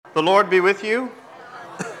The Lord be with you.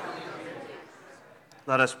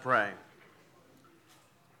 Let us pray.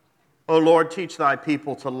 O Lord, teach thy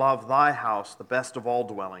people to love thy house, the best of all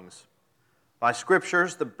dwellings, thy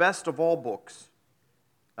scriptures, the best of all books,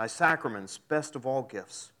 thy sacraments, best of all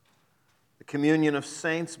gifts, the communion of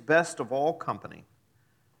saints, best of all company,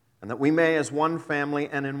 and that we may, as one family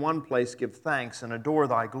and in one place, give thanks and adore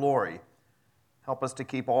thy glory. Help us to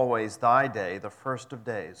keep always thy day, the first of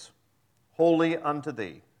days, holy unto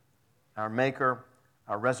thee, our Maker,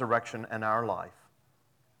 our resurrection, and our life.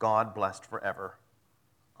 God blessed forever.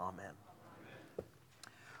 Amen.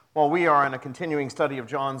 Well, we are in a continuing study of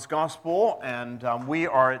John's Gospel, and we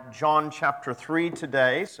are at John chapter 3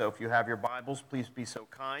 today. So if you have your Bibles, please be so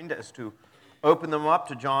kind as to open them up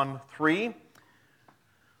to John 3.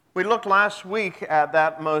 We looked last week at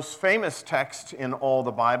that most famous text in all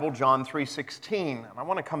the Bible, John 3:16. And I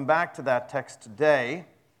want to come back to that text today.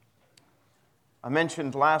 I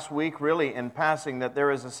mentioned last week, really in passing, that there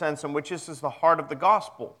is a sense in which this is the heart of the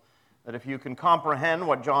gospel. That if you can comprehend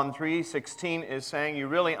what John 3:16 is saying, you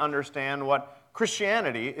really understand what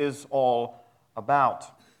Christianity is all about.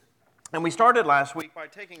 And we started last week by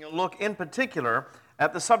taking a look in particular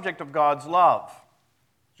at the subject of God's love.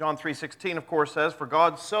 John 3:16, of course, says, "For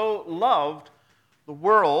God so loved the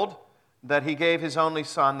world that he gave his only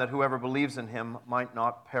Son, that whoever believes in him might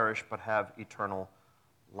not perish but have eternal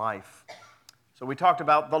life." So we talked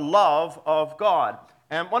about the love of God.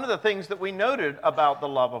 And one of the things that we noted about the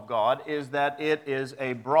love of God is that it is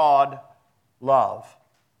a broad love.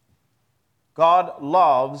 God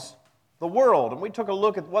loves the world. And we took a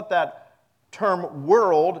look at what that term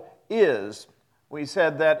world is. We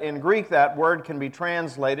said that in Greek that word can be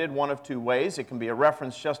translated one of two ways. It can be a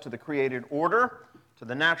reference just to the created order, to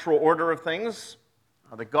the natural order of things,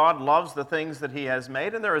 that God loves the things that he has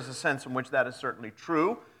made, and there is a sense in which that is certainly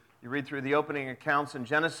true. You read through the opening accounts in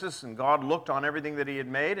Genesis, and God looked on everything that he had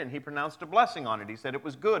made, and he pronounced a blessing on it. He said it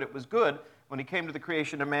was good, it was good. When he came to the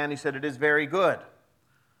creation of man, he said it is very good.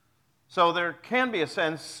 So there can be a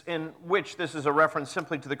sense in which this is a reference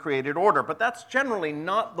simply to the created order, but that's generally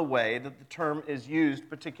not the way that the term is used,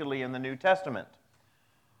 particularly in the New Testament.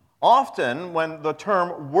 Often, when the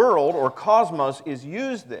term world or cosmos is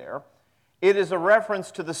used there, it is a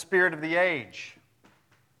reference to the spirit of the age,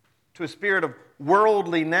 to a spirit of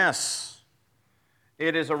worldliness.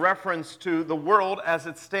 It is a reference to the world as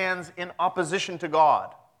it stands in opposition to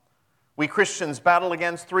God. We Christians battle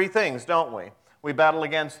against three things, don't we? We battle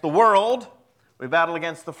against the world, we battle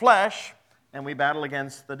against the flesh, and we battle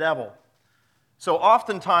against the devil. So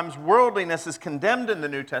oftentimes worldliness is condemned in the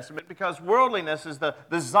New Testament because worldliness is the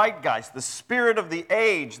zeitgeist, the spirit of the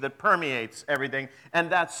age that permeates everything, and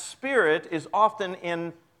that spirit is often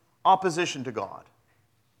in opposition to God.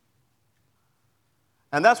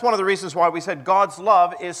 And that's one of the reasons why we said God's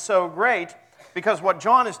love is so great, because what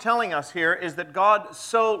John is telling us here is that God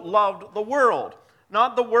so loved the world.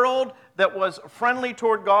 Not the world that was friendly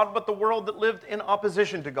toward God, but the world that lived in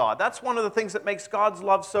opposition to God. That's one of the things that makes God's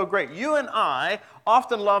love so great. You and I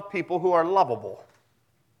often love people who are lovable.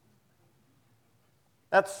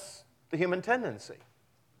 That's the human tendency.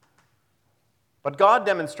 But God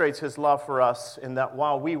demonstrates his love for us in that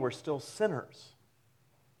while we were still sinners,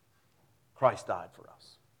 Christ died for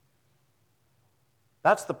us.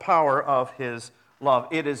 That's the power of his love.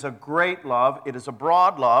 It is a great love. It is a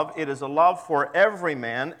broad love. It is a love for every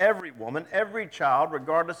man, every woman, every child,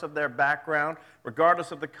 regardless of their background,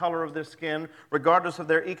 regardless of the color of their skin, regardless of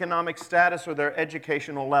their economic status or their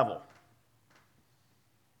educational level.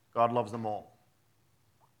 God loves them all.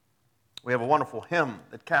 We have a wonderful hymn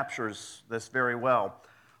that captures this very well.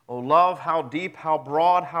 "O love, how deep, how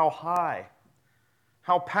broad, how high,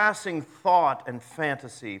 how passing thought and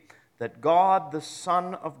fantasy, that God, the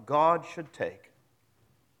Son of God, should take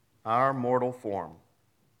our mortal form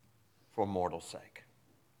for mortal sake."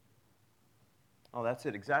 Oh, that's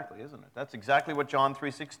it exactly, isn't it? That's exactly what John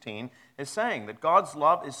 3:16 is saying, that God's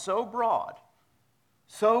love is so broad,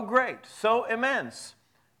 so great, so immense,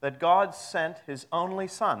 that God sent his only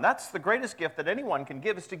Son. That's the greatest gift that anyone can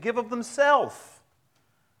give, is to give of themselves.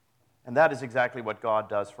 And that is exactly what God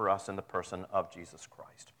does for us in the person of Jesus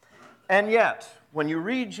Christ. And yet, when you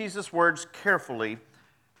read Jesus' words carefully,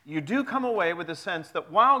 you do come away with a sense that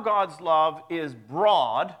while God's love is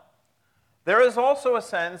broad, there is also a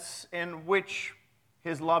sense in which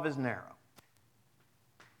his love is narrow.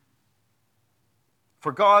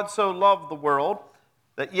 For God so loved the world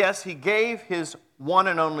that, yes, he gave his one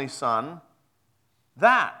and only Son,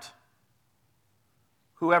 that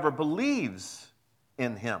whoever believes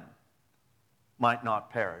in him might not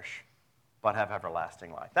perish, but have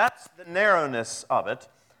everlasting life. That's the narrowness of it.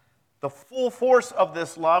 The full force of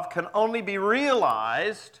this love can only be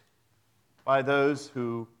realized by those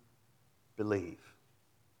who believe.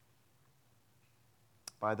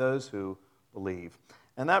 By those who believe.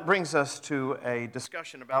 And that brings us to a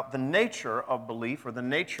discussion about the nature of belief or the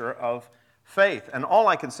nature of faith. And all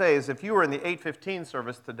I can say is if you were in the 8:15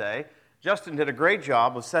 service today, Justin did a great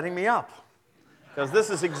job of setting me up. Because this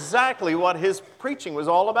is exactly what his preaching was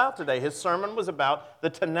all about today. His sermon was about the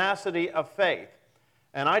tenacity of faith.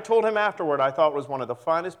 And I told him afterward I thought it was one of the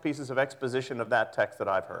finest pieces of exposition of that text that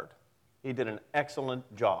I've heard. He did an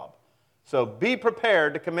excellent job. So be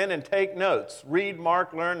prepared to come in and take notes. Read,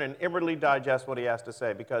 mark, learn, and inwardly digest what he has to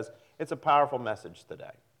say because it's a powerful message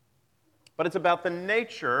today. But it's about the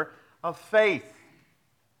nature of faith.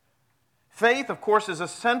 Faith, of course, is a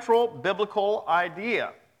central biblical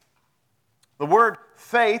idea. The word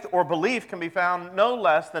faith or belief can be found no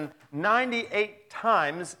less than 98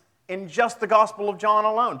 times in just the Gospel of John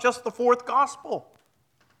alone, just the fourth Gospel.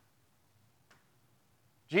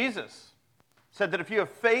 Jesus said that if you have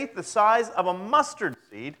faith the size of a mustard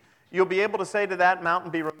seed, you'll be able to say to that mountain,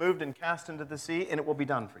 be removed and cast into the sea, and it will be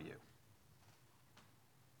done for you.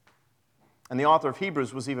 And the author of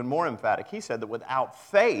Hebrews was even more emphatic. He said that without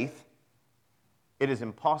faith, it is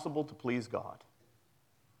impossible to please God.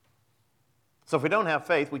 So if we don't have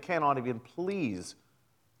faith, we cannot even please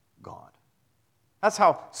God. That's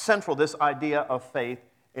how central this idea of faith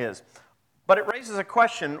is. But it raises a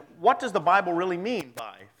question, what does the Bible really mean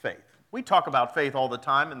by faith? We talk about faith all the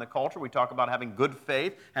time in the culture. We talk about having good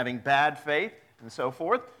faith, having bad faith, and so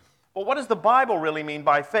forth. But what does the Bible really mean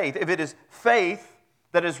by faith? If it is faith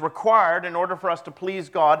that is required in order for us to please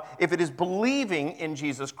God, if it is believing in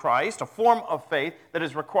Jesus Christ, a form of faith that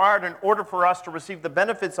is required in order for us to receive the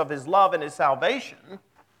benefits of His love and His salvation,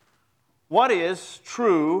 what is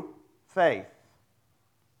true faith?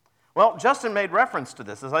 Well, Justin made reference to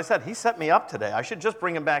this. As I said, he set me up today. I should just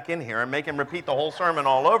bring him back in here and make him repeat the whole sermon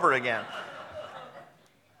all over again.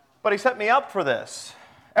 But he set me up for this.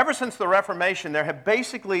 Ever since the Reformation, there have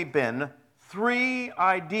basically been three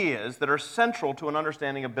ideas that are central to an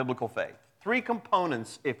understanding of biblical faith. Three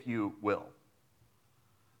components, if you will.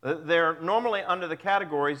 They're normally under the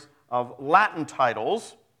categories of Latin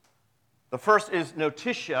titles. The first is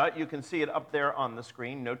notitia. You can see it up there on the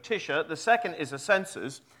screen, notitia. The second is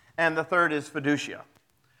assensus. And the third is fiducia.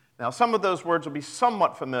 Now, some of those words will be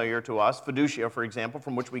somewhat familiar to us. Fiducia, for example,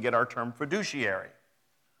 from which we get our term fiduciary.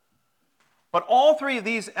 But all three of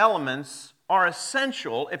these elements are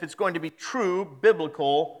essential if it's going to be true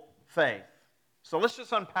biblical faith. So let's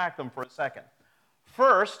just unpack them for a second.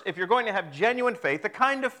 First, if you're going to have genuine faith, the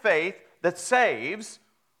kind of faith that saves,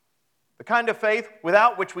 the kind of faith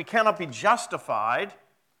without which we cannot be justified,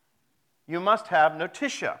 you must have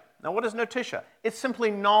notitia. Now, what is notitia? It's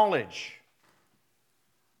simply knowledge.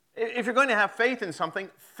 If you're going to have faith in something,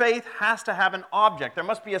 faith has to have an object. There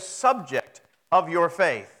must be a subject of your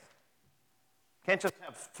faith. You can't just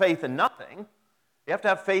have faith in nothing. You have to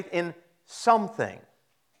have faith in something.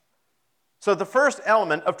 So the first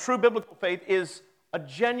element of true biblical faith is a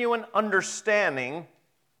genuine understanding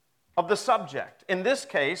of the subject. In this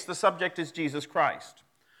case, the subject is Jesus Christ.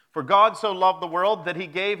 For God so loved the world that He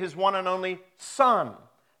gave His one and only Son,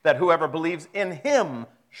 that whoever believes in Him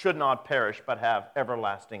should not perish but have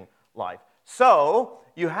everlasting life. So,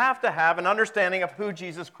 you have to have an understanding of who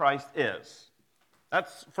Jesus Christ is.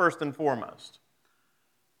 That's first and foremost.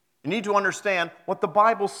 You need to understand what the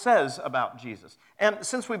Bible says about Jesus. And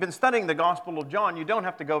since we've been studying the Gospel of John, you don't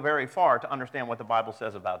have to go very far to understand what the Bible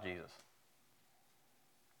says about Jesus.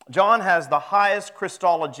 John has the highest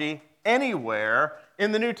Christology anywhere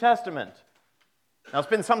in the New Testament. Now, it's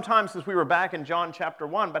been some time since we were back in John chapter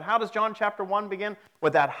 1, but how does John chapter 1 begin?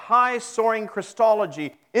 With that high soaring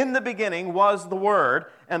Christology. In the beginning was the Word,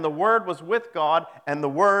 and the Word was with God, and the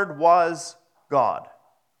Word was God.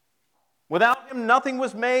 Without Him, nothing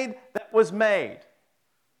was made that was made.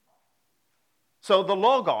 So the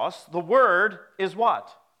Logos, the Word, is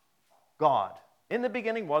what? God. In the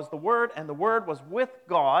beginning was the Word, and the Word was with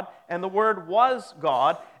God, and the Word was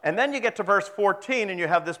God. And then you get to verse 14, and you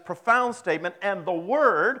have this profound statement, and the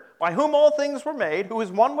Word, by whom all things were made, who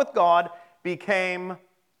is one with God, became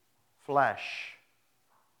flesh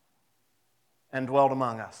and dwelt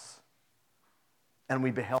among us. And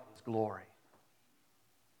we beheld His glory.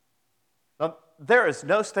 Now, there is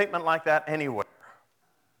no statement like that anywhere.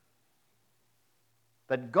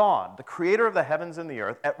 That God, the creator of the heavens and the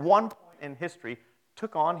earth, at one point in history,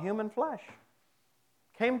 took on human flesh,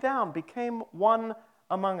 came down, became one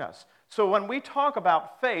among us. So when we talk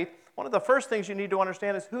about faith, one of the first things you need to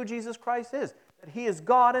understand is who Jesus Christ is, that He is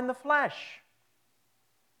God in the flesh.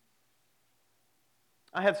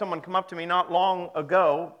 I had someone come up to me not long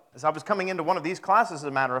ago as I was coming into one of these classes, as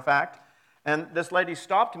a matter of fact, and this lady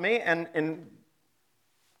stopped me, and in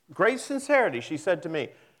great sincerity, she said to me,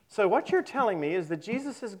 "So what you're telling me is that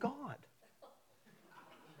Jesus is God?"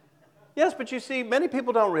 "Yes, but you see, many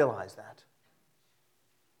people don't realize that."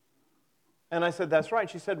 And I said, "That's right."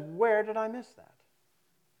 She said, "Where did I miss that?"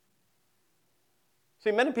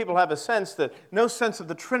 See, many people have no sense of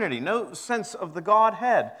the Trinity, no sense of the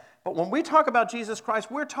Godhead. But when we talk about Jesus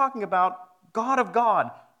Christ, we're talking about God of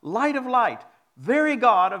God, light of light, very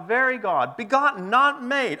God of very God, begotten, not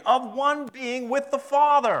made, of one being with the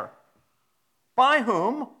Father, by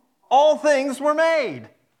whom all things were made.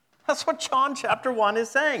 That's what John chapter 1 is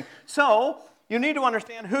saying. So, you need to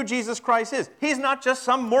understand who Jesus Christ is. He's not just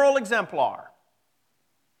some moral exemplar.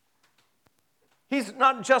 He's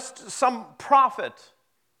not just some prophet.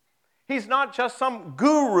 He's not just some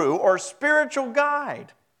guru or spiritual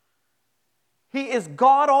guide. He is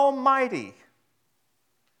God Almighty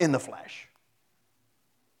in the flesh.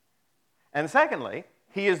 And secondly,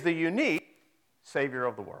 he is the unique Savior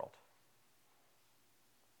of the world.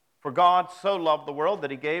 For God so loved the world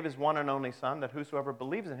that he gave his one and only Son, that whosoever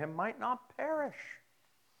believes in him might not perish.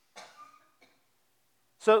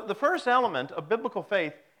 So the first element of biblical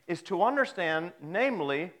faith is to understand,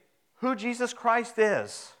 namely, who Jesus Christ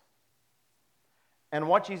is and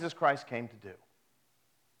what Jesus Christ came to do.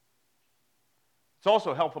 It's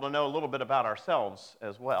also helpful to know a little bit about ourselves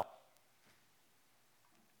as well,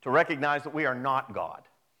 to recognize that we are not God.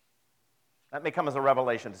 That may come as a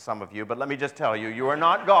revelation to some of you, but let me just tell you, you are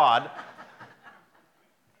not God,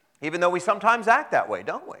 even though we sometimes act that way,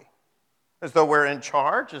 don't we? As though we're in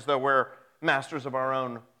charge, as though we're masters of our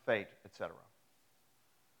own fate, etc.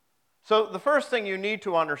 So the first thing you need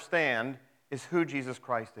to understand is who Jesus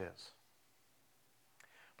Christ is.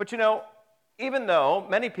 But you know, even though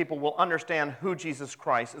many people will understand who Jesus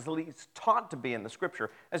Christ is at least taught to be in the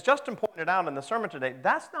Scripture, as Justin pointed out in the sermon today,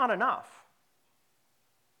 that's not enough.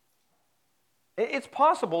 It's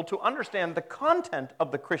possible to understand the content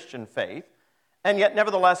of the Christian faith and yet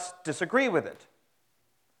nevertheless disagree with it.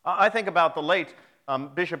 I think about the late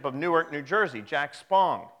Bishop of Newark, New Jersey, Jack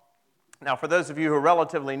Spong. Now, for those of you who are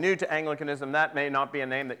relatively new to Anglicanism, that may not be a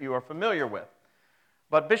name that you are familiar with.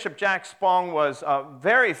 But Bishop Jack Spong was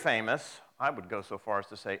very famous. I would go so far as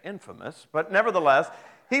to say infamous, but nevertheless,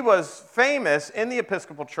 he was famous in the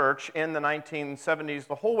Episcopal Church in the 1970s,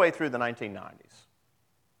 the whole way through the 1990s.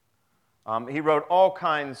 He wrote all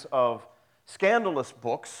kinds of scandalous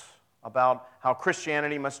books about how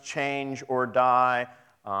Christianity must change or die,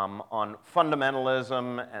 on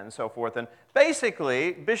fundamentalism and so forth. And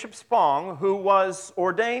basically, Bishop Spong, who was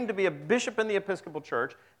ordained to be a bishop in the Episcopal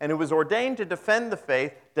Church and who was ordained to defend the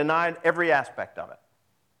faith, denied every aspect of it.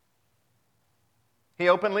 He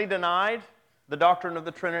openly denied the doctrine of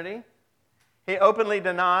the Trinity. He openly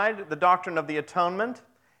denied the doctrine of the atonement.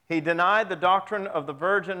 He denied the doctrine of the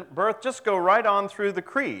virgin birth. Just go right on through the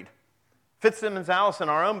creed. Fitzsimmons Allison,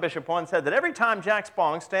 our own bishop, once said that every time Jack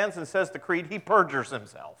Spong stands and says the creed, he perjures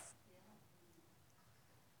himself.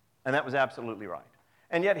 And that was absolutely right.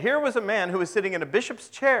 And yet here was a man who was sitting in a bishop's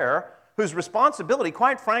chair whose responsibility,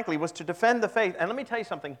 quite frankly, was to defend the faith. And let me tell you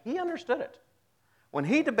something, he understood it. When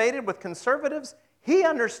he debated with conservatives, he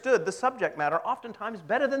understood the subject matter oftentimes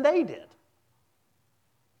better than they did.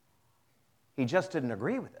 He just didn't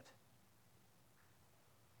agree with it.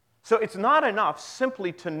 So it's not enough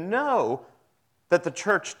simply to know that the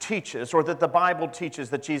church teaches or that the Bible teaches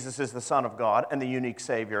that Jesus is the Son of God and the unique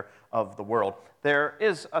Savior of the world. There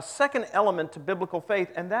is a second element to biblical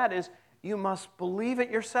faith, and that is you must believe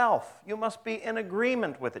it yourself. You must be in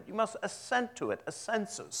agreement with it. You must assent to it,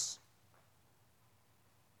 assensus.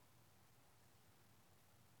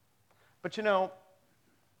 But you know,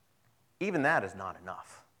 even that is not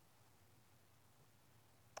enough.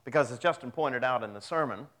 Because as Justin pointed out in the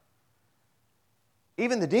sermon,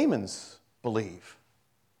 even the demons believe.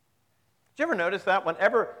 Did you ever notice that?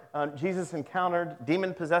 Whenever Jesus encountered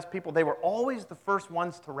demon-possessed people, they were always the first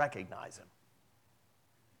ones to recognize him.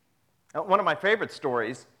 Now, one of my favorite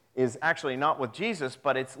stories is actually not with Jesus,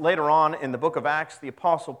 but it's later on in the book of Acts. The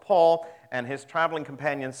Apostle Paul and his traveling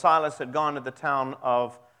companion Silas had gone to the town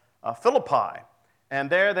of Philippi. And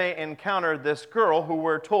there they encountered this girl who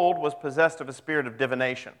we're told was possessed of a spirit of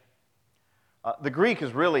divination. The Greek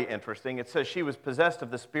is really interesting. It says she was possessed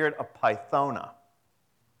of the spirit of Pythona,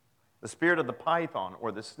 the spirit of the python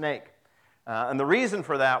or the snake. And the reason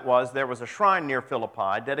for that was there was a shrine near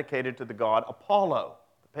Philippi dedicated to the god Apollo,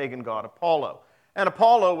 the pagan god Apollo. And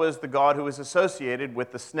Apollo was the god who was associated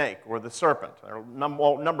with the snake or the serpent. There are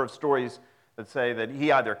a number of stories that say that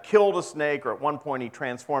he either killed a snake or at one point he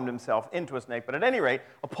transformed himself into a snake. But at any rate,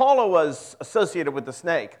 Apollo was associated with the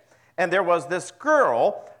snake. And there was this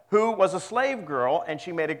girl who was a slave girl, and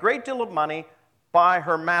she made a great deal of money by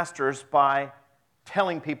her masters by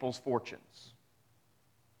telling people's fortunes.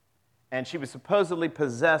 And she was supposedly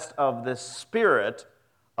possessed of this spirit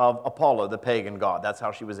of Apollo, the pagan god. That's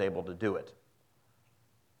how she was able to do it.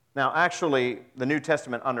 Now, actually, the New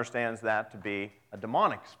Testament understands that to be a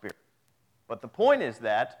demonic spirit. But the point is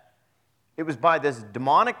that it was by this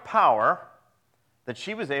demonic power that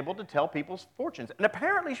she was able to tell people's fortunes. And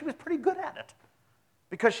apparently she was pretty good at it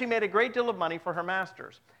because she made a great deal of money for her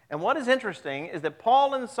masters. And what is interesting is that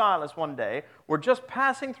Paul and Silas one day were just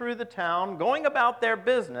passing through the town, going about their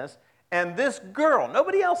business, and this girl,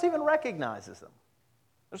 nobody else even recognizes them.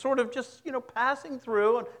 They're sort of just, passing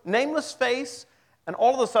through, a nameless face, and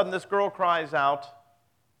all of a sudden this girl cries out,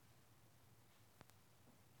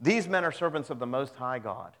 "These men are servants of the Most High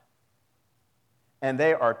God, and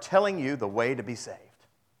they are telling you the way to be saved."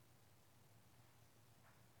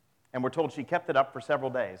 And we're told she kept it up for several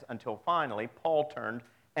days until finally Paul turned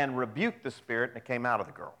and rebuked the spirit, and it came out of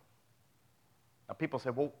the girl. Now people say,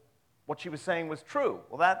 well, what she was saying was true.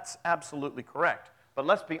 Well, that's absolutely correct. But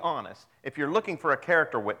let's be honest. If you're looking for a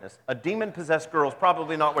character witness, a demon-possessed girl is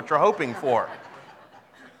probably not what you're hoping for.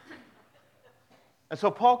 And so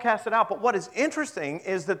Paul cast it out. But what is interesting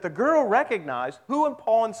is that the girl recognized who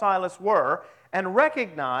Paul and Silas were and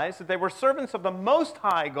recognized that they were servants of the Most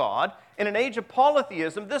High God. In an age of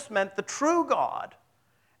polytheism, this meant the true God.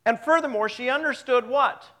 And furthermore, she understood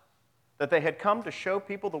what? That they had come to show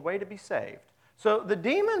people the way to be saved. So the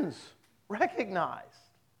demons recognized,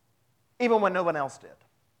 even when no one else did.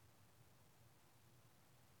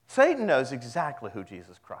 Satan knows exactly who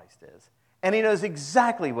Jesus Christ is, and he knows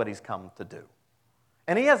exactly what he's come to do.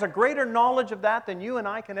 And he has a greater knowledge of that than you and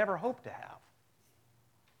I can ever hope to have,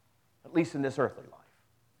 at least in this earthly life.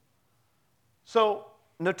 So,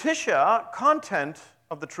 notitia, content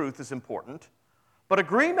of the truth is important, but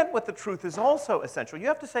agreement with the truth is also essential. You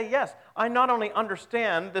have to say, yes, I not only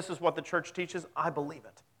understand this is what the church teaches, I believe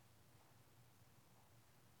it.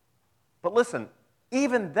 But listen,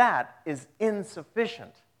 even that is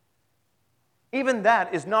insufficient. Even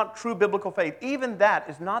that is not true biblical faith. Even that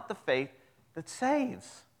is not the faith that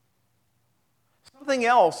saves. Something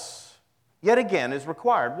else, yet again, is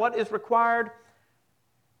required. What is required?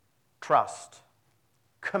 Trust.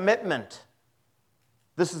 Commitment.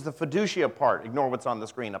 This is the fiducia part. Ignore what's on the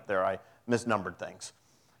screen up there. I misnumbered things.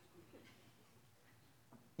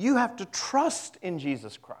 You have to trust in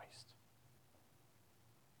Jesus Christ.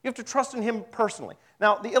 You have to trust in him personally.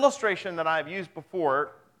 Now, the illustration that I've used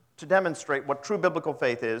before to demonstrate what true biblical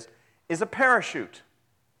faith is a parachute.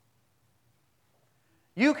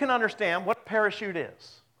 You can understand what a parachute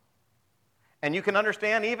is. And you can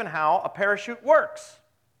understand even how a parachute works.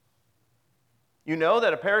 You know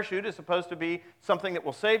that a parachute is supposed to be something that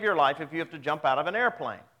will save your life if you have to jump out of an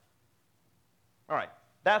airplane. All right,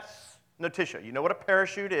 that's notitia. You know what a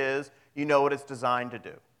parachute is. You know what it's designed to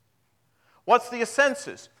do. What's the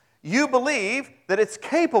assensus? You believe that it's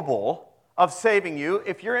capable of saving you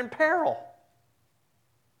if you're in peril.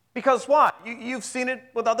 Because what? You've seen it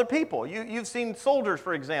with other people. You've seen soldiers,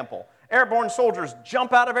 for example. Airborne soldiers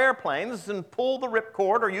jump out of airplanes and pull the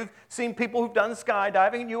ripcord, or you've seen people who've done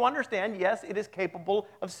skydiving, and you understand, yes, it is capable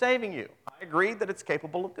of saving you. I agree that it's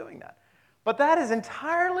capable of doing that. But that is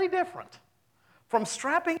entirely different from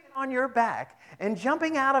strapping it on your back and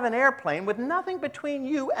jumping out of an airplane with nothing between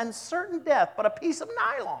you and certain death but a piece of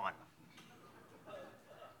nylon.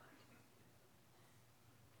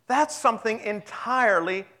 That's something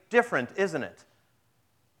entirely different, isn't it?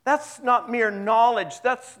 That's not mere knowledge.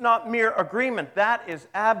 That's not mere agreement. That is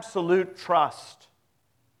absolute trust.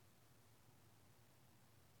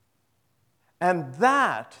 And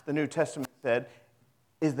that, the New Testament said,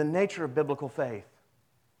 is the nature of biblical faith.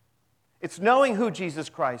 It's knowing who Jesus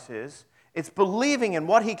Christ is, it's believing in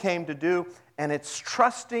what he came to do, and it's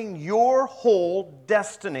trusting your whole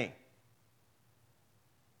destiny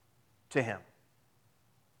to him.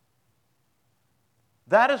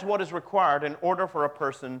 That is what is required in order for a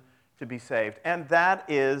person to be saved. And that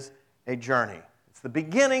is a journey. It's the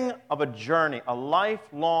beginning of a journey, a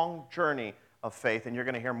lifelong journey of faith. And you're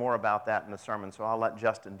going to hear more about that in the sermon, so I'll let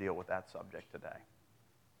Justin deal with that subject today.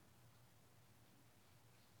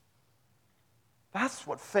 That's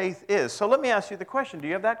what faith is. So let me ask you the question, do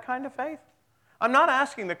you have that kind of faith? I'm not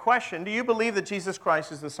asking the question, do you believe that Jesus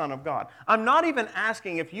Christ is the Son of God? I'm not even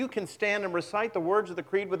asking if you can stand and recite the words of the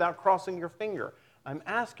creed without crossing your finger. I'm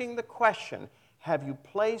asking the question, have you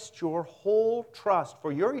placed your whole trust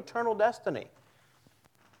for your eternal destiny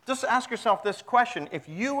Just ask yourself this question. If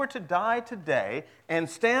you were to die today and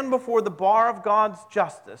stand before the bar of God's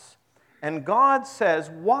justice, and God says,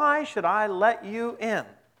 "Why should I let you in?"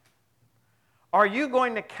 Are you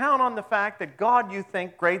going to count on the fact that God, you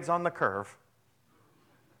think, grades on the curve?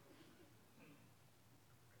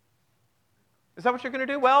 Is that what you're going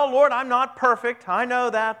to do? Well, Lord, I'm not perfect. I know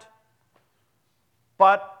that.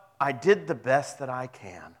 But I did the best that I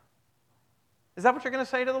can. Is that what you're going to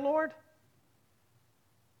say to the Lord?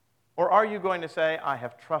 Or are you going to say, I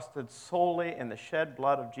have trusted solely in the shed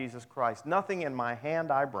blood of Jesus Christ. Nothing in my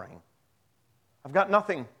hand I bring. I've got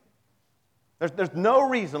nothing. There's no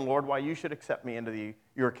reason, Lord, why you should accept me into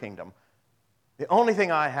your kingdom. The only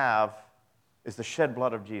thing I have is the shed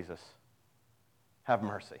blood of Jesus. Have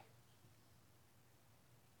mercy.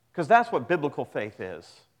 Because that's what biblical faith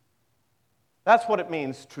is. That's what it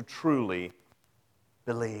means to truly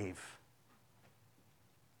believe.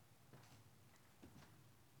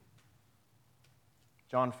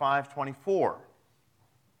 John 5:24.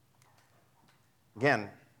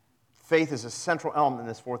 Again, faith is a central element in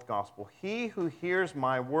this fourth gospel. He who hears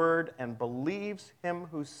my word and believes him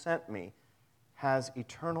who sent me has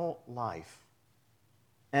eternal life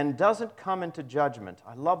and doesn't come into judgment.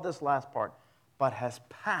 I love this last part. But has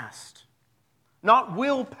passed, not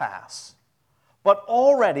will pass, but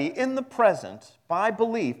already in the present, by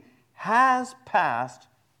belief, has passed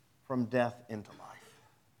from death into life.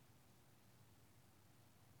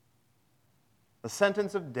 The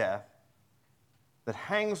sentence of death that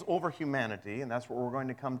hangs over humanity, and that's what we're going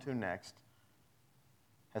to come to next,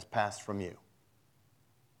 has passed from you.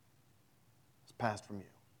 It's passed from you.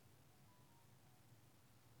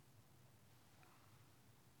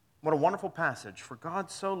 What a wonderful passage. For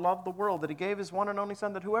God so loved the world that he gave his one and only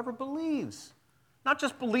Son, that whoever believes, not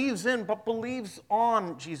just believes in, but believes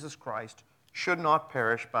on Jesus Christ, should not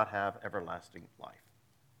perish but have everlasting life.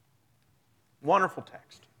 Wonderful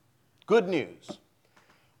text. Good news.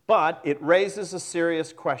 But it raises a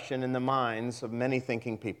serious question in the minds of many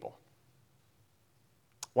thinking people.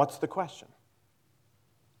 What's the question?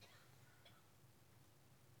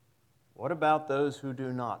 What about those who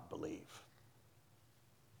do not believe?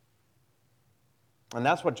 And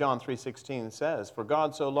that's what John 3:16 says. For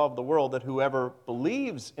God so loved the world that whoever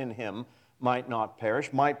believes in him might not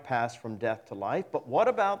perish, might pass from death to life. But what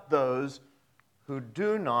about those who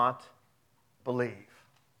do not believe?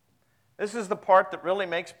 This is the part that really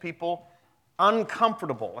makes people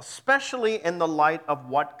uncomfortable, especially in the light of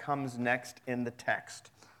what comes next in the text.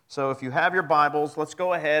 So if you have your Bibles, let's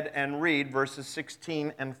go ahead and read verses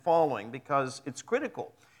 16 and following, because it's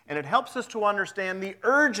critical. And it helps us to understand the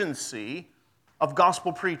urgency of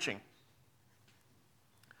gospel preaching.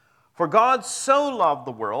 For God so loved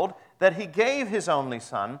the world that he gave his only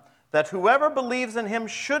Son, that whoever believes in him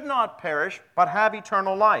should not perish, but have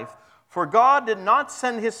eternal life. For God did not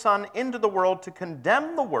send his Son into the world to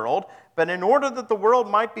condemn the world, but in order that the world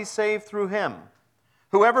might be saved through him.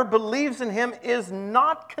 Whoever believes in him is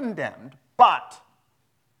not condemned, but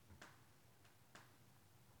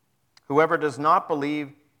whoever does not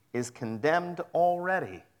believe is condemned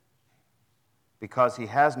already, because he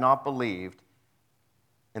has not believed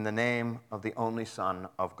in the name of the only Son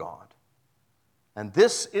of God. And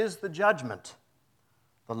this is the judgment.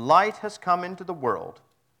 The light has come into the world,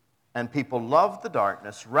 and people love the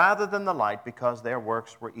darkness rather than the light, because their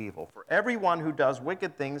works were evil. For everyone who does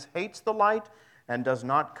wicked things hates the light and does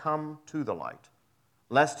not come to the light,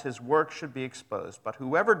 lest his work should be exposed. But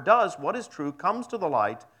whoever does what is true comes to the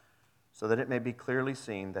light, so that it may be clearly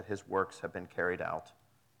seen that his works have been carried out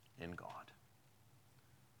in God.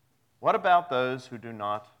 What about those who do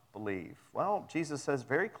not believe? Well, Jesus says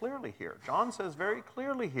very clearly here, John says very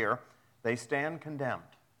clearly here, they stand condemned.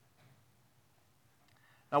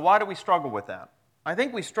 Now, why do we struggle with that? I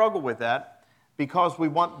think we struggle with that because we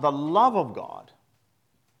want the love of God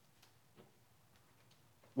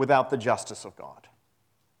without the justice of God.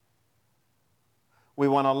 We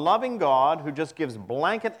want a loving God who just gives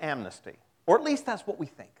blanket amnesty, or at least that's what we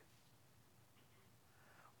think.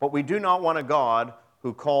 But we do not want a God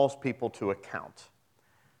who calls people to account.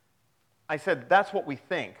 I said that's what we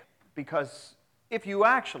think, because if you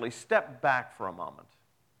actually step back for a moment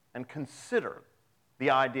and consider the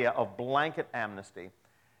idea of blanket amnesty,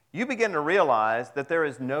 you begin to realize that there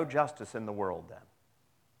is no justice in the world then.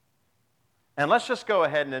 And let's just go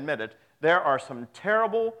ahead and admit it, there are some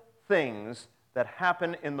terrible things that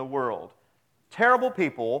happen in the world. Terrible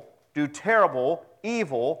people do terrible,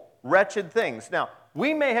 evil, wretched things. Now,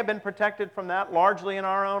 we may have been protected from that largely in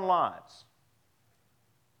our own lives,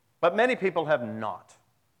 but many people have not.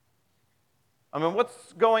 I mean,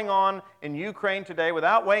 what's going on in Ukraine today,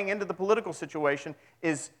 without weighing into the political situation,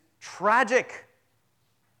 is tragic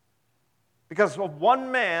because of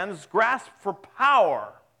one man's grasp for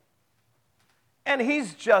power. And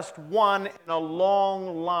he's just one in a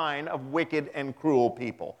long line of wicked and cruel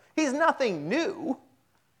people. He's nothing new.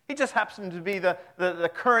 He just happens to be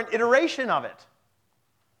the current iteration of it.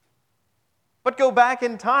 But go back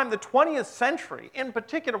in time, the 20th century in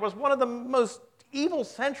particular was one of the most evil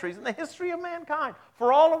centuries in the history of mankind.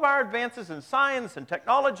 For all of our advances in science and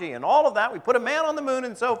technology and all of that, we put a man on the moon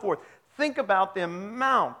and so forth. Think about the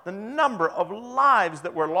amount, the number of lives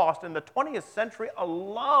that were lost in the 20th century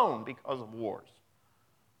alone because of wars.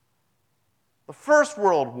 The First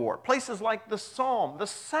World War, places like the Somme, the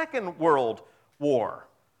Second World War.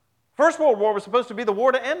 First World War was supposed to be the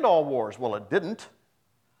war to end all wars. Well, it didn't.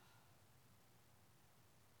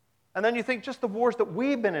 And then you think just the wars that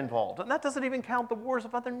we've been involved in. And that doesn't even count the wars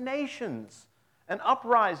of other nations and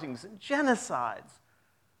uprisings and genocides.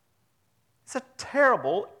 It's a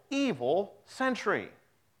terrible, evil century.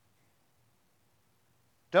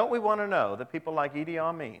 Don't we want to know that people like Idi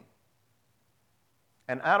Amin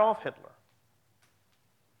and Adolf Hitler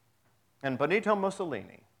and Benito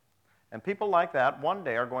Mussolini and people like that one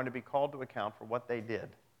day are going to be called to account for what they did?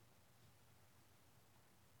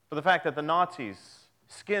 For the fact that the Nazis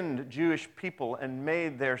skinned Jewish people and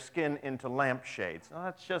made their skin into lampshades. Oh,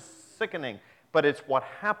 that's just sickening. But it's what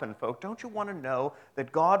happened, folks. Don't you want to know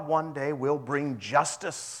that God one day will bring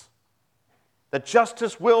justice? That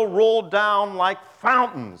justice will roll down like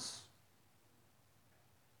fountains?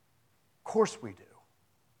 Of course we do.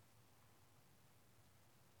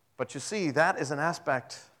 But you see, that is an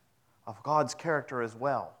aspect of God's character as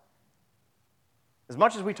well. As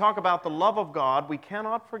much as we talk about the love of God, we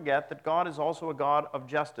cannot forget that God is also a God of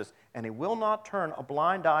justice, and He will not turn a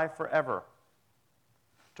blind eye forever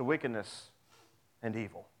to wickedness and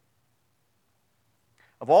evil.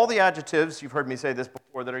 Of all the adjectives, you've heard me say this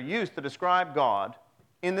before, that are used to describe God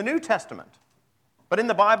in the New Testament, but in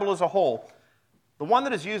the Bible as a whole, the one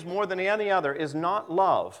that is used more than any other is not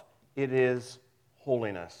love, it is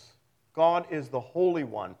holiness. God is the Holy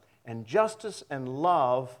One, and justice and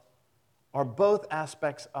love are both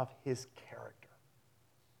aspects of His character.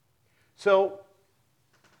 So,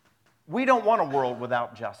 we don't want a world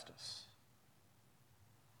without justice.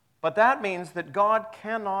 But that means that God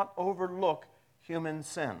cannot overlook human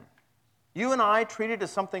sin. You and I treat it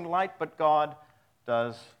as something light, but God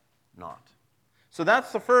does not. So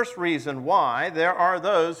that's the first reason why there are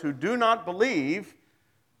those who do not believe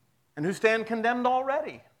and who stand condemned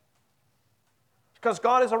already. Because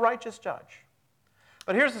God is a righteous judge.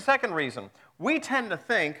 But here's the second reason. We tend to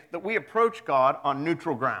think that we approach God on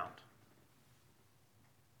neutral ground.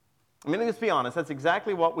 I mean, let's be honest, that's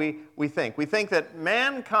exactly what we think. We think that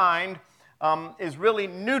mankind is really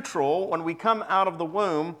neutral when we come out of the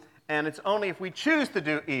womb, and it's only if we choose to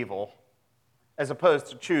do evil as opposed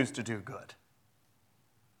to choose to do good.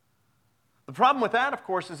 The problem with that, of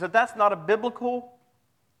course, is that that's not a biblical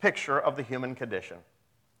picture of the human condition.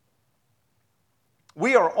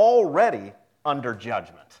 We are already under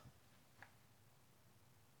judgment.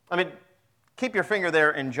 I mean, keep your finger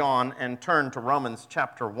there in John and turn to Romans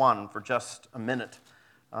chapter 1 for just a minute.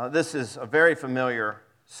 This is a very familiar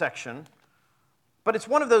section, but it's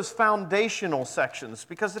one of those foundational sections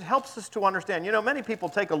because it helps us to understand. You know, many people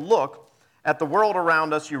take a look at the world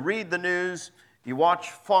around us. You read the news, you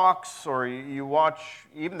watch Fox, or you watch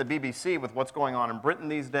even the BBC with what's going on in Britain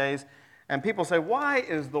these days, and people say, why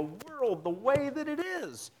is the world the way that it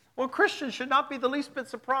is? Well, Christians should not be the least bit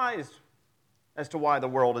surprised as to why the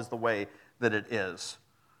world is the way that it is.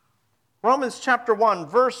 Romans chapter 1,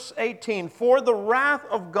 verse 18, "For the wrath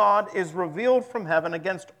of God is revealed from heaven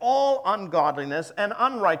against all ungodliness and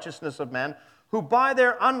unrighteousness of men, who by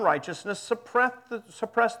their unrighteousness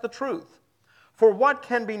suppress the truth. For what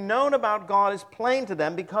can be known about God is plain to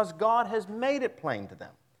them, because God has made it plain to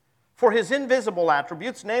them. For His invisible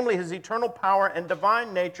attributes, namely His eternal power and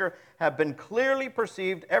divine nature, have been clearly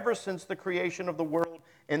perceived ever since the creation of the world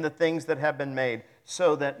in the things that have been made,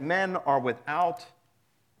 so that men are without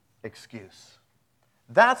excuse."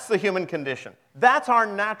 That's the human condition. That's our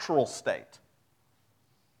natural state.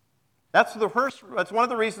 That's one of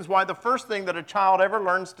the reasons why the first thing that a child ever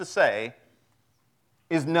learns to say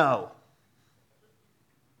is no.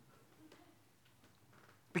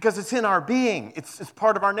 Because it's in our being. It's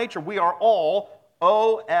part of our nature. We are all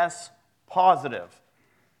OS positive.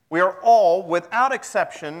 We are all, without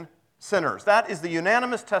exception, sinners. That is the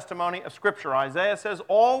unanimous testimony of Scripture. Isaiah says,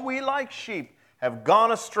 all we like sheep have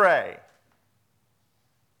gone astray.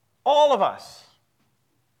 All of us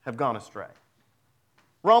have gone astray.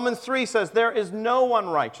 Romans 3 says, there is no one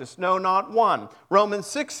righteous, no, not one. Romans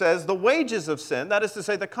 6 says, the wages of sin, that is to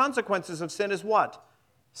say, the consequences of sin is what?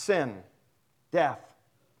 Sin, death.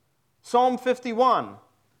 Psalm 51,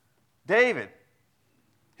 David,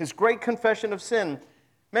 his great confession of sin,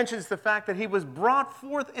 mentions the fact that he was brought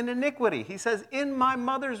forth in iniquity. He says, in my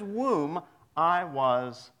mother's womb, I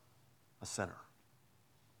was a sinner.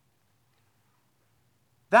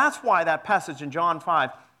 That's why that passage in John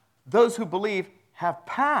 5, those who believe have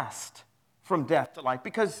passed from death to life,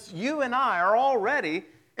 because you and I are already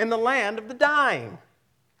in the land of the dying.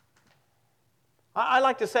 I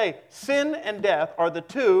like to say sin and death are the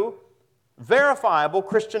two verifiable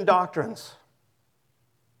Christian doctrines.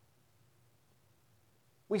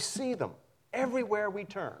 We see them everywhere we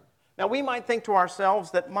turn. Now, we might think to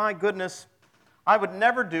ourselves that, my goodness, I would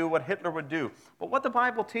never do what Hitler would do. But what the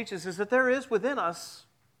Bible teaches is that there is within us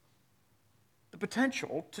the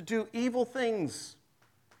potential to do evil things,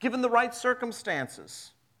 given the right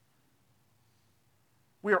circumstances.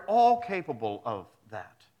 We are all capable of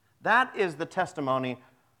that. That is the testimony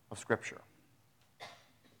of Scripture.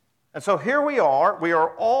 And so here we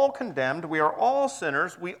are all condemned, we are all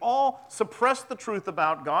sinners, we all suppress the truth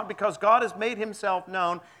about God because God has made himself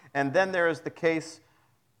known, and then there is the case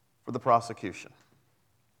for the prosecution.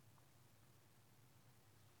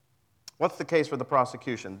 What's the case for the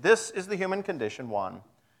prosecution? This is the human condition, one.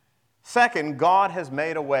 Second, God has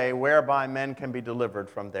made a way whereby men can be delivered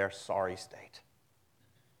from their sorry state.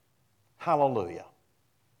 Hallelujah.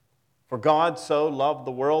 For God so loved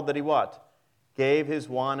the world that he what? Gave his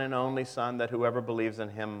one and only Son, that whoever believes in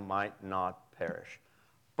him might not perish.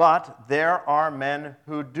 But there are men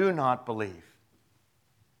who do not believe.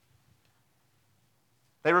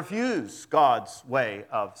 They refuse God's way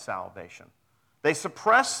of salvation. They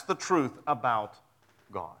suppress the truth about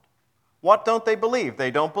God. What don't they believe? They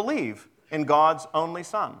don't believe in God's only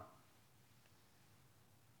Son.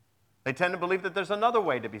 They tend to believe that there's another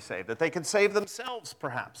way to be saved, that they can save themselves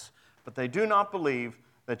perhaps, but they do not believe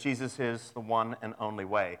that Jesus is the one and only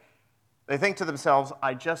way. They think to themselves,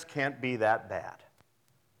 I just can't be that bad.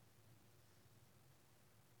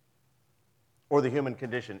 Or the human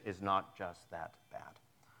condition is not just that bad.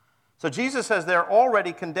 So Jesus says they're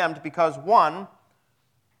already condemned because, one,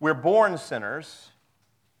 we're born sinners.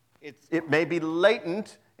 It may be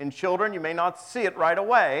latent in children. You may not see it right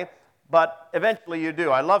away, but eventually you do.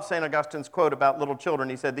 I love St. Augustine's quote about little children.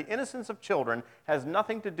 He said, the innocence of children has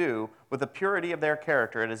nothing to do with the purity of their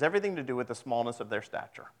character. It has everything to do with the smallness of their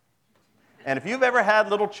stature. And if you've ever had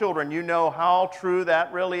little children, you know how true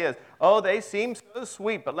that really is. Oh, they seem so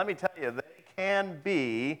sweet, but let me tell you, they can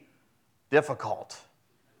be difficult.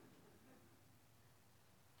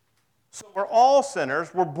 So we're all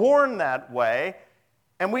sinners. We're born that way.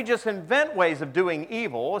 And we just invent ways of doing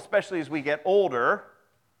evil, especially as we get older.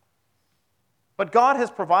 But God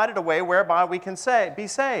has provided a way whereby we can be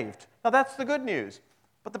saved. Now, that's the good news.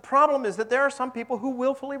 But the problem is that there are some people who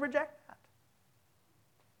willfully reject that.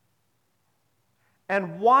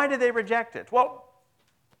 And why do they reject it? Well,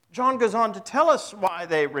 John goes on to tell us why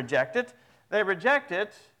they reject it. They reject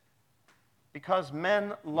it because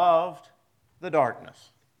men loved the darkness.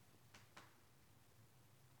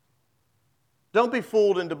 Don't be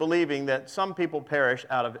fooled into believing that some people perish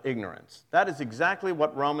out of ignorance. That is exactly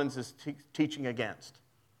what Romans is teaching against.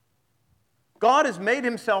 God has made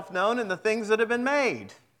himself known in the things that have been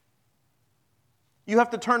made. You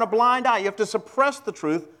have to turn a blind eye. You have to suppress the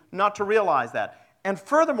truth not to realize that. And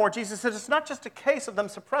furthermore, Jesus says it's not just a case of them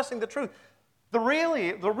suppressing the truth. The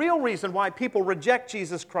real reason why people reject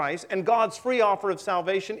Jesus Christ and God's free offer of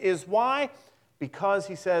salvation is why? Because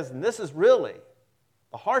he says, and this is really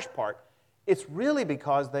the harsh part, it's really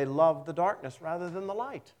because they love the darkness rather than the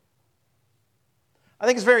light. I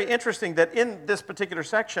think it's very interesting that in this particular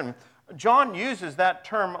section, John uses that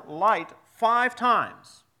term light 5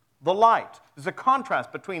 times. The light. There's a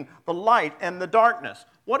contrast between the light and the darkness.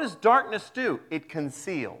 What does darkness do? It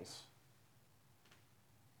conceals.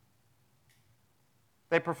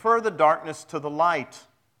 They prefer the darkness to the light.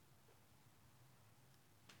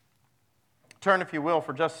 Turn, if you will,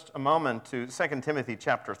 for just a moment to 2 Timothy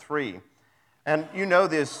chapter 3. And you know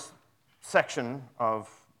this section of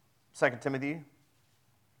 2 Timothy,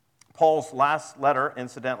 Paul's last letter,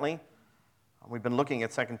 incidentally. We've been looking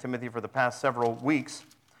at 2 Timothy for the past several weeks.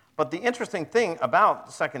 But the interesting thing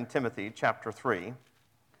about 2 Timothy chapter 3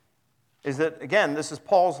 is that, again, this is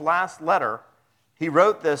Paul's last letter. He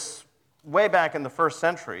wrote this way back in the 1st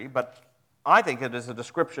century, but I think it is a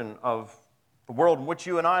description of the world in which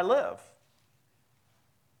you and I live.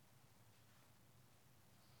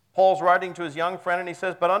 Paul's writing to his young friend, and he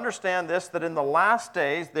says, "But understand this, that in the last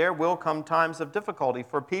days there will come times of difficulty,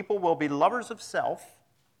 for people will be lovers of self,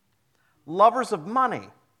 lovers of money,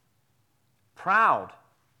 proud,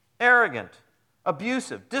 arrogant,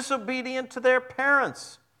 abusive, disobedient to their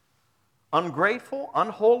parents, ungrateful,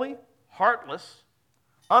 unholy, heartless,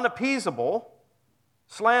 unappeasable,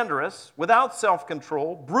 slanderous, without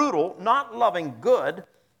self-control, brutal, not loving good,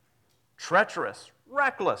 treacherous,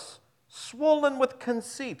 reckless, swollen with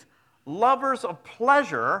conceit, lovers of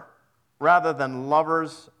pleasure rather than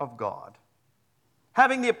lovers of God,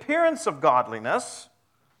 having the appearance of godliness,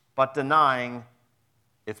 but denying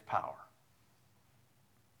its power."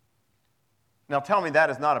 Now tell me that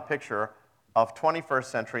is not a picture of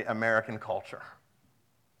 21st century American culture.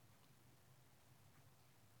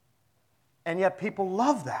 And yet people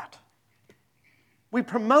love that. We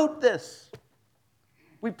promote this.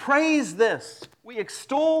 We praise this. We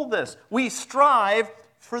extol this. We strive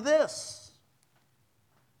for this.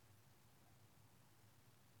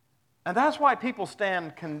 And that's why people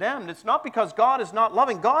stand condemned. It's not because God is not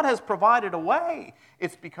loving. God has provided a way.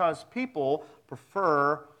 It's because people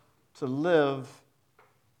prefer to live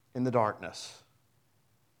in the darkness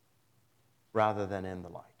rather than in the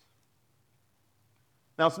light.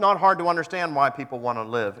 Now, it's not hard to understand why people want to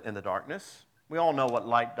live in the darkness. We all know what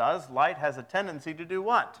light does. Light has a tendency to do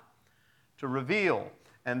what? To reveal.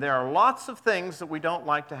 And there are lots of things that we don't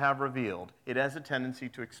like to have revealed. It has a tendency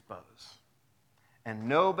to expose. And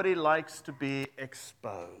nobody likes to be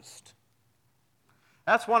exposed.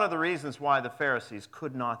 That's one of the reasons why the Pharisees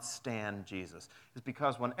could not stand Jesus, is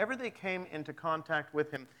because whenever they came into contact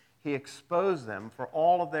with him, he exposed them for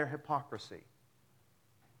all of their hypocrisy.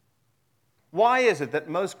 Why is it that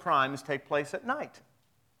most crimes take place at night?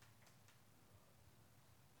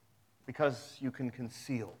 Because you can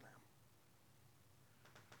conceal them.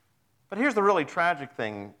 But here's the really tragic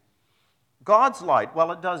thing. God's light,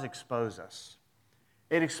 well, it does expose us.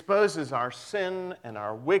 It exposes our sin and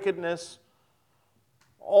our wickedness,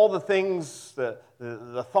 all the things,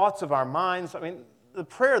 the thoughts of our minds. I mean, the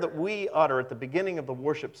prayer that we utter at the beginning of the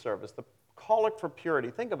worship service, the collect for purity,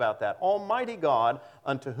 think about that. Almighty God,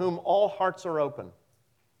 unto whom all hearts are open.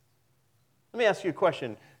 Let me ask you a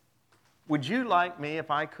question. Would you like me, if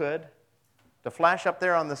I could, to flash up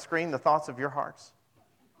there on the screen the thoughts of your hearts?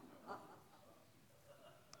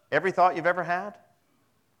 Every thought you've ever had?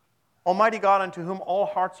 Almighty God, unto whom all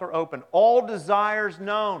hearts are open, all desires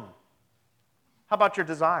known. How about your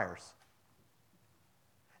desires?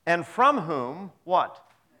 And from whom, what?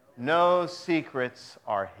 No secrets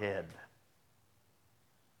are hid.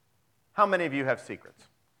 How many of you have secrets?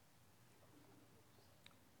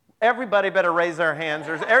 Everybody better raise their hands.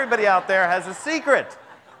 Everybody out there has a secret.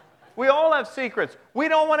 We all have secrets. We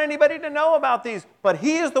don't want anybody to know about these, but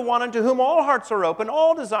he is the one unto whom all hearts are open,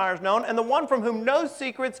 all desires known, and the one from whom no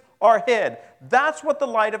secrets are hid. That's what the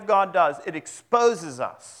light of God does. It exposes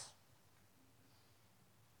us.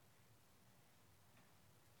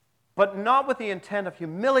 But not with the intent of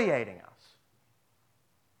humiliating us,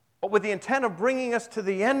 but with the intent of bringing us to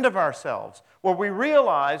the end of ourselves, where we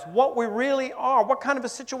realize what we really are, what kind of a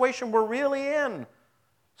situation we're really in.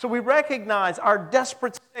 So we recognize our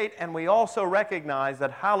desperate state, and we also recognize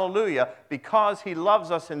that, hallelujah, because he loves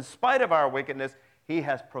us in spite of our wickedness, he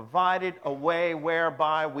has provided a way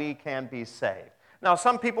whereby we can be saved. Now,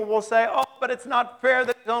 some people will say, oh, but it's not fair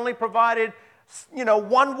that he's only provided,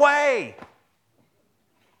 one way.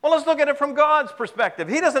 Well, let's look at it from God's perspective.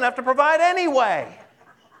 He doesn't have to provide any way.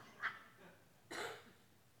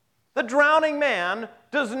 The drowning man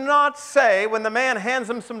does not say, when the man hands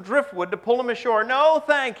him some driftwood to pull him ashore, no,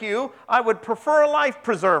 thank you, I would prefer a life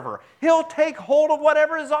preserver. He'll take hold of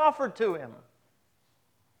whatever is offered to him.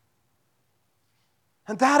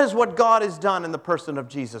 And that is what God has done in the person of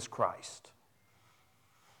Jesus Christ.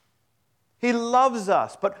 He loves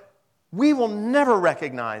us, but we will never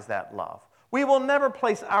recognize that love. We will never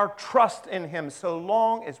place our trust in him so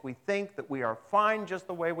long as we think that we are fine just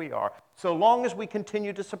the way we are, so long as we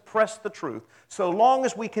continue to suppress the truth, so long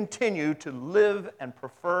as we continue to live and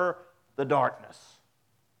prefer the darkness.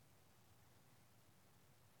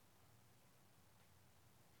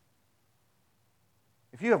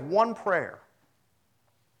 If you have one prayer,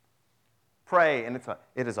 pray, and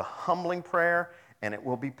it is a humbling prayer, and it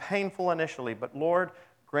will be painful initially, but Lord,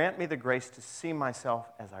 grant me the grace to see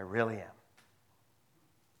myself as I really am.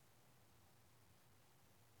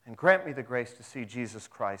 And grant me the grace to see Jesus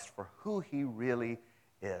Christ for who he really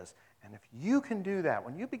is. And if you can do that,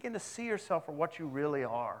 when you begin to see yourself for what you really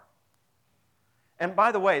are, and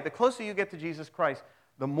by the way, the closer you get to Jesus Christ,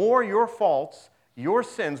 the more your faults your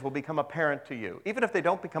sins will become apparent to you. Even if they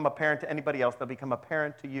don't become apparent to anybody else, they'll become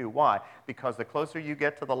apparent to you. Why? Because the closer you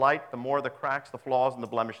get to the light, the more the cracks, the flaws, and the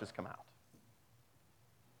blemishes come out.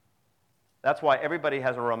 That's why everybody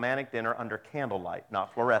has a romantic dinner under candlelight,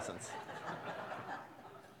 not fluorescence.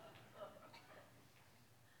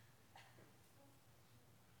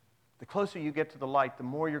 The closer you get to the light, the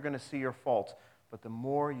more you're going to see your faults, but the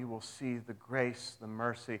more you will see the grace, the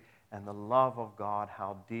mercy, and the love of God,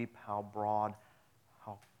 how deep, how broad,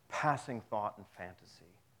 how passing thought and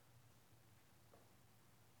fantasy.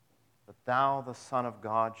 That thou, the Son of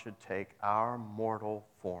God, should take our mortal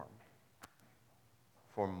form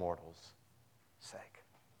for mortals' sake.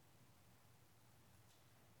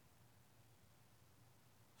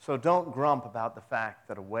 So don't grump about the fact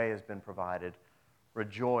that a way has been provided.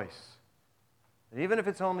 Rejoice. And even if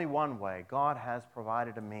it's only one way, God has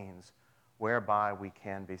provided a means whereby we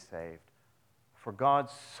can be saved. For God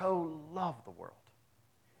so loved the world,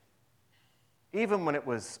 even when it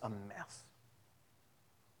was a mess,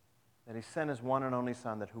 that he sent his one and only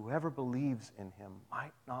Son, that whoever believes in him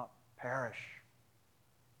might not perish,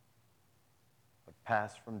 but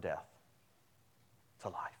pass from death to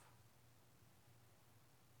life.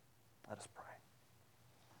 Let us pray.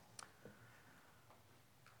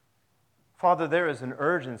 Father, there is an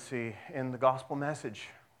urgency in the gospel message.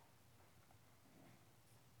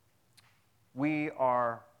 We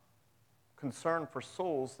are concerned for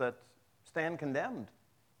souls that stand condemned,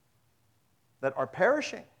 that are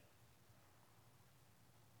perishing.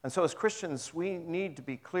 And so as Christians, we need to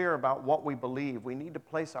be clear about what we believe. We need to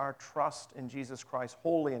place our trust in Jesus Christ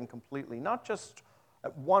wholly and completely, not just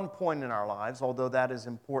at one point in our lives, although that is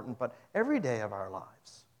important, but every day of our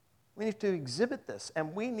lives. We need to exhibit this,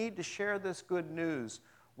 and we need to share this good news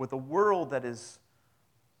with a world that is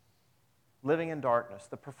living in darkness,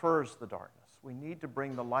 that prefers the darkness. We need to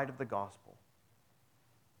bring the light of the gospel.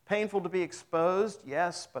 Painful to be exposed,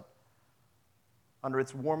 yes, but under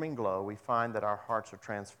its warming glow, we find that our hearts are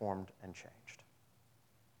transformed and changed.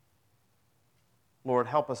 Lord,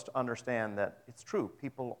 help us to understand that it's true.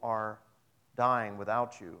 People are dying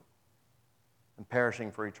without you and perishing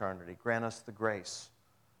for eternity. Grant us the grace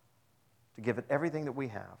to give it everything that we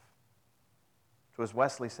have, to, as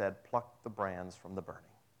Wesley said, pluck the brands from the burning.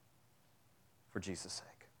 For Jesus'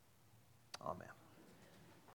 sake.